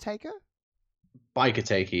version of Taker? Biker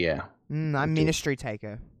Taker, yeah. I'm Ministry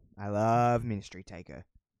Taker. I love Ministry Taker.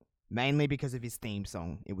 Mainly because of his theme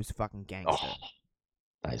song. It was fucking gangster. Oh,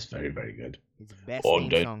 that is very, very good. His best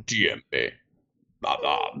theme song. GMB. Blah,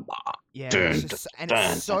 blah, blah. Yeah,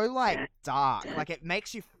 it's so like dark. Like it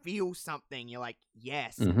makes you feel something. You're like,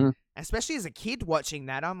 yes. Mm-hmm. Especially as a kid watching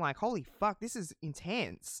that, I'm like, holy fuck, this is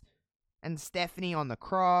intense. And Stephanie on the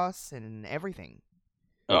cross and everything.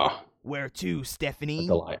 Oh. Where to, Stephanie?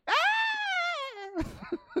 Ah!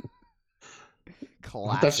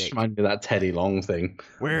 Classic. That's reminding me of that Teddy Long thing.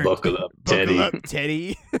 Buckle up,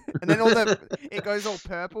 Teddy. And then it goes all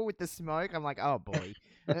purple with the smoke. I'm like, oh boy.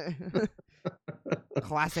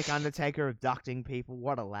 Classic Undertaker abducting people.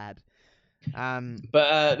 What a lad.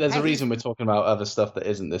 But there's a reason we're talking about other stuff that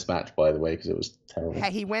isn't this match, by the way, because it was terrible.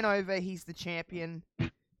 Hey, he went over. He's the champion.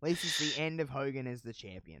 At least it's the end of Hogan as the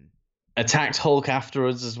champion. Attacked Hulk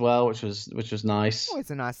afterwards as well, which was nice. Oh,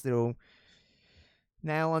 it's a nice little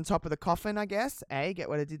nail on top of the coffin, I guess. Get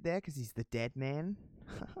what I did there? Because he's the dead man.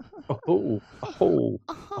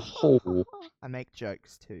 I make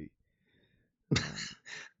jokes too.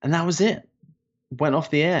 And that was it. Went off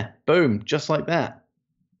the air. Boom, just like that.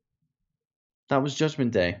 That was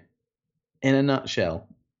Judgment Day in a nutshell.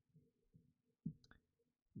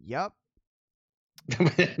 Yep.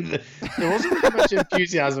 There wasn't really much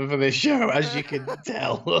enthusiasm for this show, as you can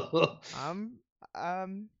tell.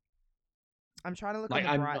 I'm trying to look Like, on the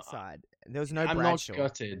I'm bright not- side. There was no I'm Bradshaw. not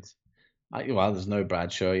gutted. Well, there's no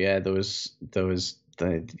Bradshaw. Yeah, there was there was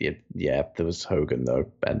Hogan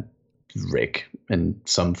though, and Rick, and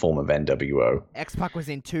some form of NWO. X-Pac was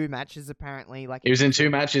in 2 matches apparently. Like He was in 2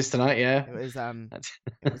 matches tonight. Yeah, it was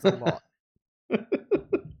a lot.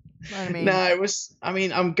 I mean, no, it was. I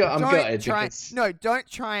mean, I'm gutted because don't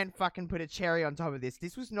try and fucking put a cherry on top of this.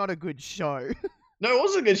 This was not a good show. no, it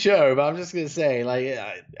was a good show, but I'm just gonna say, like,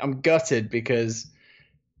 I'm gutted because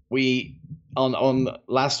we on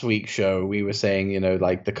last week's show we were saying,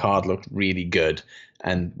 like the card looked really good,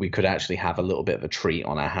 and we could actually have a little bit of a treat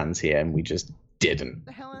on our hands here, and we just didn't.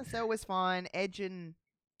 The Hell in a Cell was fine. Edge and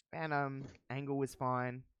Angle was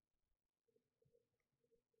fine.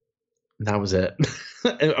 That was it.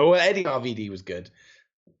 Well, Eddie RVD was good.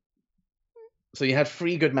 So you had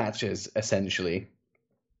 3 good matches essentially,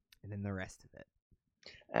 And then the rest of it.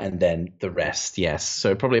 and then the rest, yes.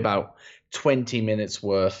 So probably about 20 minutes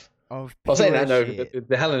worth. Of I'll say pure that no, shit.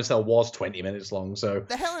 the Hell in a Cell was 20 minutes long, so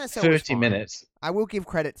The Hell in a Cell was 30 fine. minutes. I will give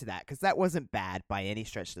credit to that because that wasn't bad by any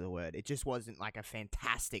stretch of the word. It just wasn't like a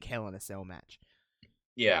fantastic Hell in a Cell match.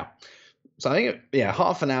 Yeah. So I think,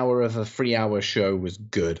 half an hour of a 3-hour show was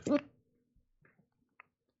good.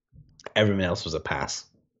 Everyone else was a pass.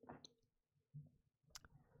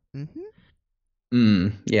 Mm-hmm.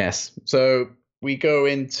 Yes. So we go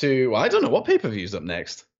into, I don't know what pay-per-view's up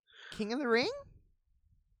next. King of the Ring?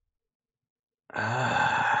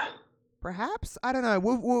 Ah. Perhaps? I don't know.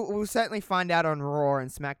 We'll certainly find out on Raw and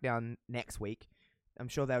SmackDown next week. I'm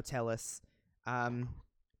sure they'll tell us.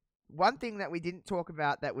 One thing that we didn't talk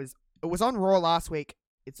about it was on Raw last week.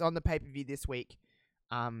 It's on the pay-per-view this week.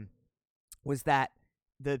 Was that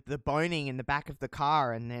the boning in the back of the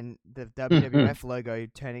car and then the WWF logo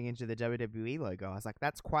turning into the WWE logo. I was like,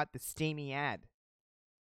 that's quite the steamy ad.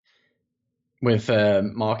 With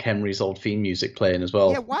Mark Henry's old theme music playing as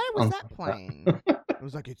well. Yeah, why was that playing? It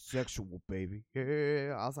was like, it's sexual, baby.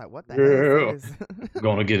 Yeah. I was like, what the hell is this?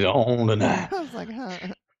 Gonna get it on tonight. I was like, huh?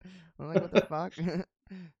 I'm like, what the fuck?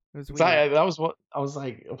 It was weird. That was what I was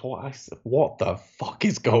like. What the fuck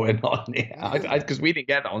is going on here? Because we didn't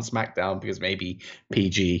get that on SmackDown because maybe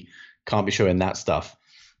PG can't be showing that stuff.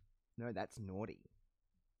 No, that's naughty.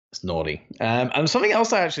 It's naughty. And something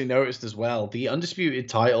else I actually noticed as well: the Undisputed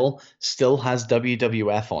title still has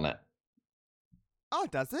WWF on it. Oh,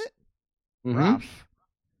 does it? Mm-hmm. Rough.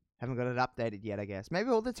 Haven't got it updated yet, I guess. Maybe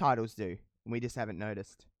all the titles do. We just haven't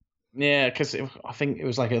noticed. Yeah, because I think it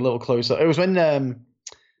was like a little closer. It was when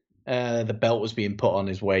the belt was being put on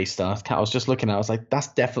his waist. I was just looking at it, I was like, that's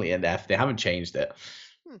definitely an F. They haven't changed it.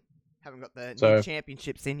 Haven't got the So- new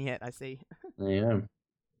championships in yet, I see. Yeah.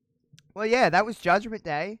 Well, yeah, that was Judgment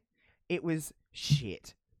Day. It was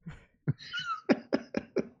shit.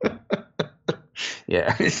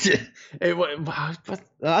 Yeah. But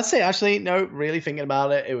I'd say, actually, no, really thinking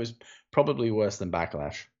about it, it was probably worse than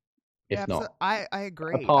Backlash. If Yeah, not. I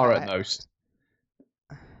agree. A par at most.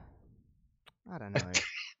 I don't know.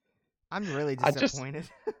 I'm really I just- disappointed.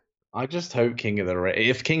 I just hope King of the Ring,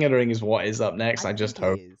 if King of the Ring is what is up next, I just think it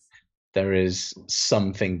hope is. there is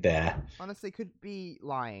something there. Honestly, could be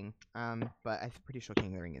lying. But I'm pretty sure King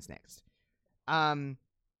of the Ring is next.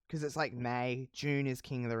 Because it's like May, June is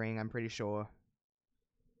King of the Ring. I'm pretty sure.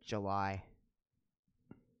 July.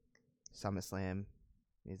 SummerSlam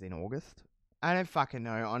is in August. I don't fucking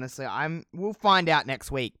know. Honestly, we'll find out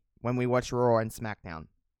next week when we watch Raw and SmackDown.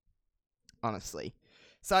 Honestly,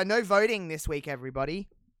 so no voting this week, everybody.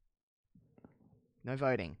 No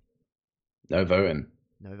voting. No voting.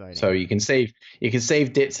 No voting. So you can save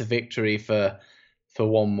Dits a victory for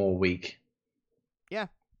one more week.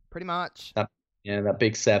 Pretty much. Yeah, that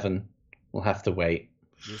big 7 will have to wait.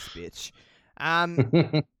 This bitch.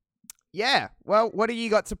 Yeah. Well, what do you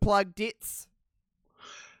got to plug, Dits?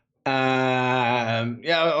 Yeah,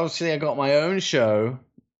 obviously I got my own show,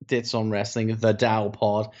 Dits on Wrestling, the Dow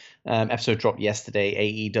Pod. Episode dropped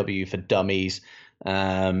yesterday, AEW for Dummies.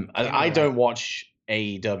 I don't watch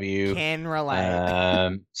AEW. Can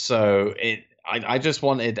relate. So I just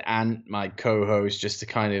wanted Ant, my co-host, just to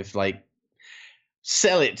kind of like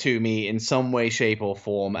sell it to me in some way, shape, or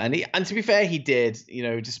form. And to be fair, he did.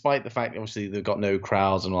 Despite the fact obviously they've got no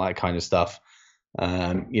crowds and all that kind of stuff.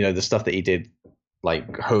 The stuff that he did,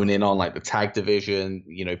 like hone in on, like the tag division.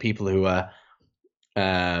 People who are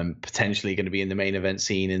potentially going to be in the main event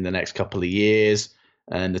scene in the next couple of years,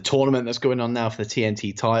 and the tournament that's going on now for the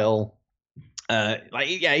TNT title.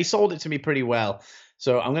 He sold it to me pretty well.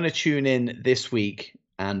 So I'm going to tune in this week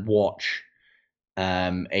and watch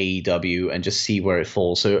AEW and just see where it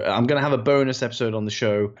falls. So I'm going to have a bonus episode on the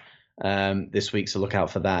show this week, so look out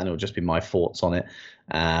for that, and it'll just be my thoughts on it.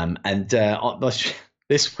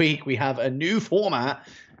 This week we have a new format.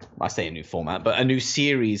 I say a new format, but a new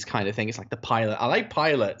series kind of thing. It's like the pilot. I like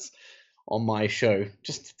pilots on my show.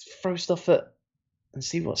 Just throw stuff at and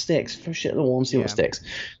see what sticks. Throw shit at the wall and see what sticks.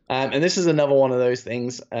 And this is another one of those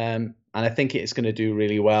things. And I think it's going to do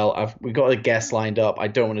really well. We've got a guest lined up. I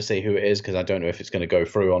don't want to say who it is because I don't know if it's going to go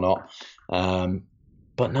through or not.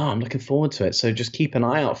 But no, I'm looking forward to it. So just keep an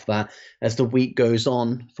eye out for that as the week goes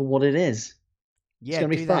on for what it is. Yeah, it's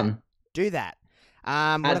going to be fun. Do that.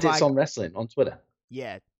 It's on Wrestling on Twitter.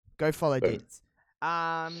 Yeah, go follow Dids.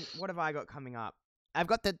 What have I got coming up? I've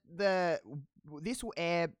got this will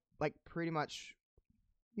air like pretty much.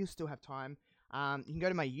 You'll still have time. You can go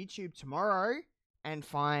to my YouTube tomorrow and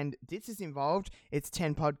find Ditz is involved. It's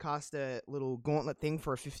 10 podcaster little gauntlet thing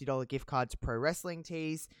for a $50 gift card to Pro Wrestling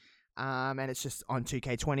Tees. And it's just on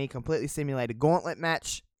 2K20, completely simulated gauntlet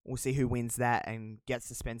match. We'll see who wins that and gets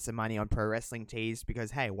to spend some money on Pro Wrestling Tees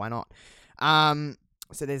because, hey, why not?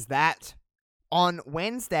 So there's that. On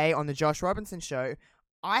Wednesday on the Josh Robinson Show,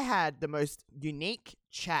 I had the most unique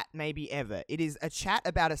chat maybe ever. It is a chat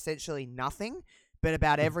about essentially nothing, but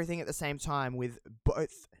about everything at the same time with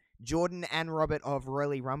both Jordan and Robert of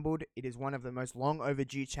Royally Rumbled. It is one of the most long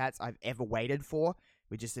overdue chats I've ever waited for.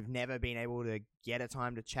 We just have never been able to get a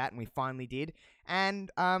time to chat, and we finally did.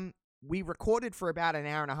 And we recorded for about an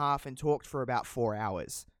hour and a half and talked for about 4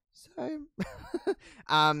 hours. So,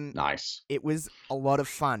 nice. It was a lot of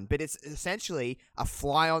fun, but it's essentially a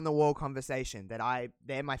fly-on-the-wall conversation that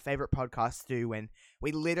they're my favorite podcasts to do when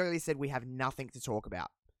we literally said we have nothing to talk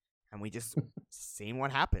about. And we just seen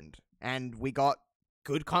what happened. And we got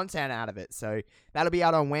good content out of it. So that'll be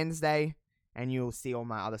out on Wednesday. And you'll see all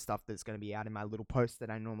my other stuff that's going to be out in my little post that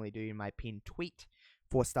I normally do in my pinned tweet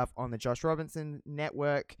for stuff on the Josh Robinson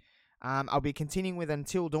Network. I'll be continuing with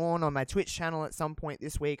Until Dawn on my Twitch channel at some point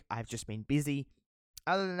this week. I've just been busy.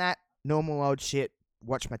 Other than that, normal old shit.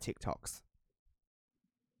 Watch my TikToks.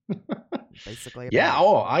 Basically.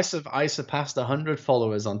 I surpassed 100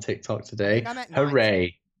 followers on TikTok today.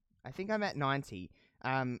 Hooray. I think I'm at 90.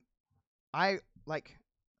 I'm at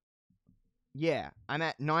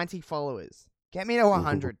 90 followers. Get me to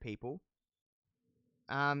 100 people.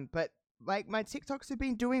 But like my TikToks have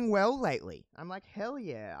been doing well lately. I'm like, hell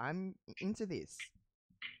yeah, I'm into this.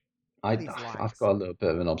 I've got a little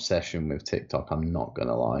bit of an obsession with TikTok. I'm not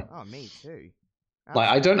gonna lie. Oh, me too. Like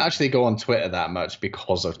I don't actually go on Twitter that much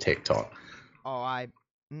because of TikTok. Oh,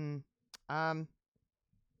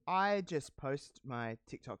 I just post my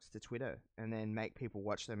TikToks to Twitter and then make people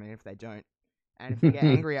watch them, and if they don't, and if they get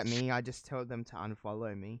angry at me, I just tell them to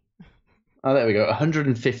unfollow me. Oh, there we go.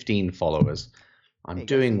 115 followers. I'm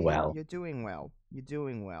doing well. You're doing well. You're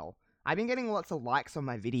doing well. I've been getting lots of likes on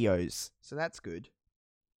my videos, so that's good.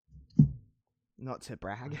 Not to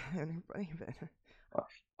brag, anybody, but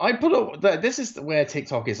I put up. This is where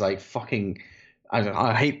TikTok is like fucking.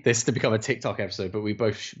 I hate this to become a TikTok episode, but we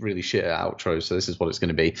both really shit at outros, so this is what it's going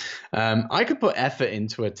to be. I could put effort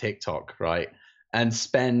into a TikTok, right, and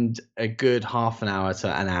spend a good half an hour to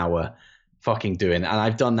an hour fucking doing it. And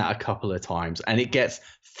I've done that a couple of times, and it gets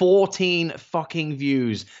 14 fucking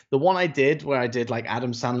views. The one I did where I did like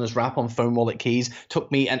Adam Sandler's rap on Phone Wallet Keys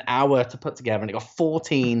took me an hour to put together, and it got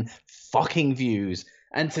 14 fucking views.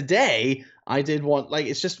 And today I did one, like,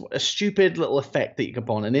 it's just a stupid little effect that you can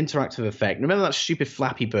put on, an interactive effect. Remember that stupid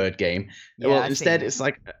Flappy Bird game? Yeah, well, instead it's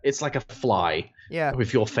like a fly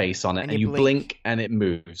with your face on it, and you blink and it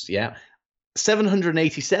moves. Yeah.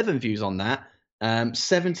 787 views on that.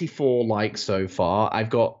 74 likes so far. I've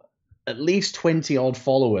got at least 20 odd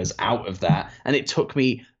followers out of that, and it took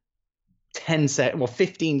me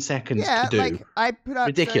 15 seconds to do. Like I put up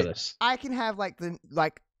ridiculous. So I can have like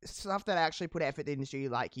stuff that I actually put effort into,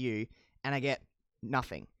 like you, and I get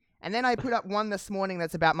nothing. And then I put up one this morning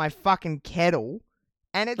that's about my fucking kettle,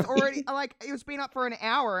 and it's already like it's been up for an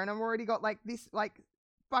hour, and I've already got like this like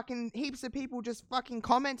fucking heaps of people just fucking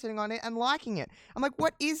commenting on it and liking it. I'm like,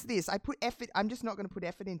 what is this? I put effort. I'm just not going to put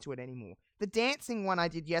effort into it anymore. The dancing one I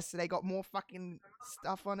did yesterday got more fucking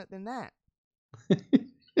stuff on it than that.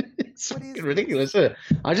 It's ridiculous, isn't it?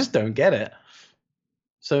 I just don't get it.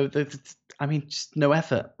 So, just no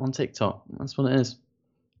effort on TikTok. That's what it is.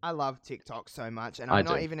 I love TikTok so much, and I'm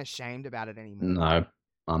not even ashamed about it anymore. No,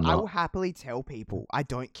 I'm not. I will happily tell people. I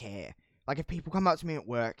don't care. Like, if people come up to me at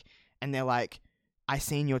work and they're like, I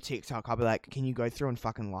seen your TikTok, I'll be like, can you go through and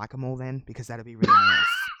fucking like them all then? Because that'd be really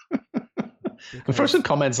nice. And throw some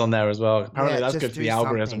comments on there as well. Apparently that's just good for the do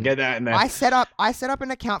algorithm. something. Get that in there. I set up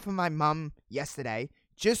an account for my mum yesterday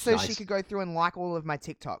just so she Nice. could go through and like all of my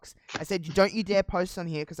TikToks. I said, don't you dare post on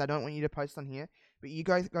here because I don't want you to post on here, but you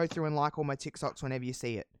go through and like all my TikToks whenever you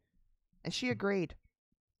see it. And she agreed.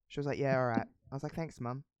 She was like, yeah, all right. I was like, thanks,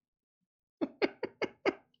 mum.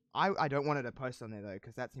 I don't want her to post on there though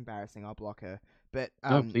because that's embarrassing. I'll block her. But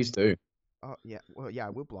No, please do. Oh yeah, well yeah, I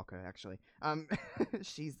will block her actually.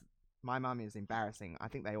 My mum is embarrassing. I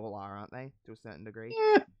think they all are, aren't they? To a certain degree.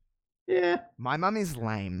 Yeah. My mum is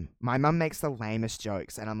lame. My mum makes the lamest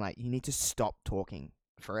jokes, and I'm like, you need to stop talking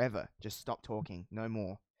forever. Just stop talking, no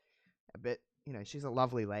more. But you know, she's a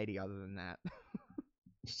lovely lady. Other than that,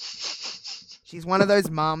 she's one of those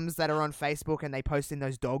mums that are on Facebook and they post in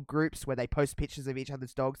those dog groups where they post pictures of each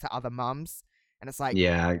other's dogs to other mums, and it's like,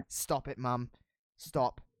 Yeah. stop it, mum,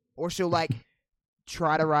 stop. Or she'll like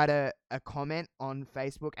try to write a comment on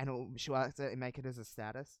Facebook and she'll accidentally make it as a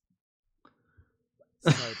status.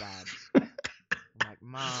 So bad. I'm like,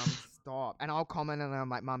 mum, stop. And I'll comment and I'm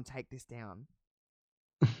like, mum, take this down.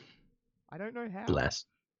 I don't know how. Bless.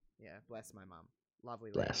 Yeah, bless my mum. Lovely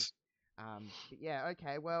lady. Bless. But yeah,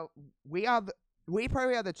 okay, well, we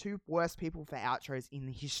probably are the two worst people for outros in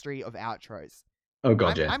the history of outros. Oh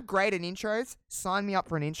god, yeah. I'm great at intros. Sign me up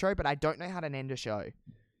for an intro, but I don't know how to end a show.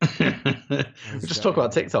 Just talk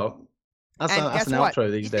about TikTok. That's an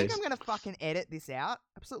outro these days. You think I'm going to fucking edit this out?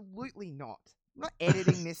 Absolutely not. I'm not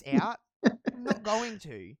editing this out. I'm not going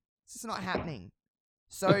to. It's just not happening.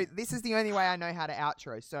 So this is the only way I know how to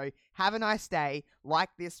outro. So have a nice day. Like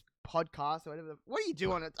this podcast or whatever. What are you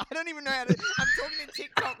doing? I don't even know how to. I'm talking to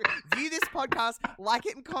TikTok. View this podcast, like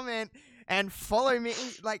it and comment, and follow me.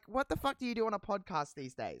 Like, what the fuck do you do on a podcast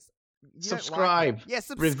these days? You subscribe. Like yeah,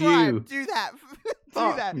 subscribe. Review. Do that.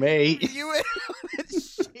 Fuck that. me. Review it.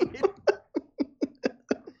 Shit.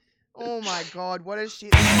 Oh my god, what a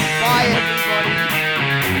shit. Bye,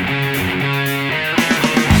 everybody.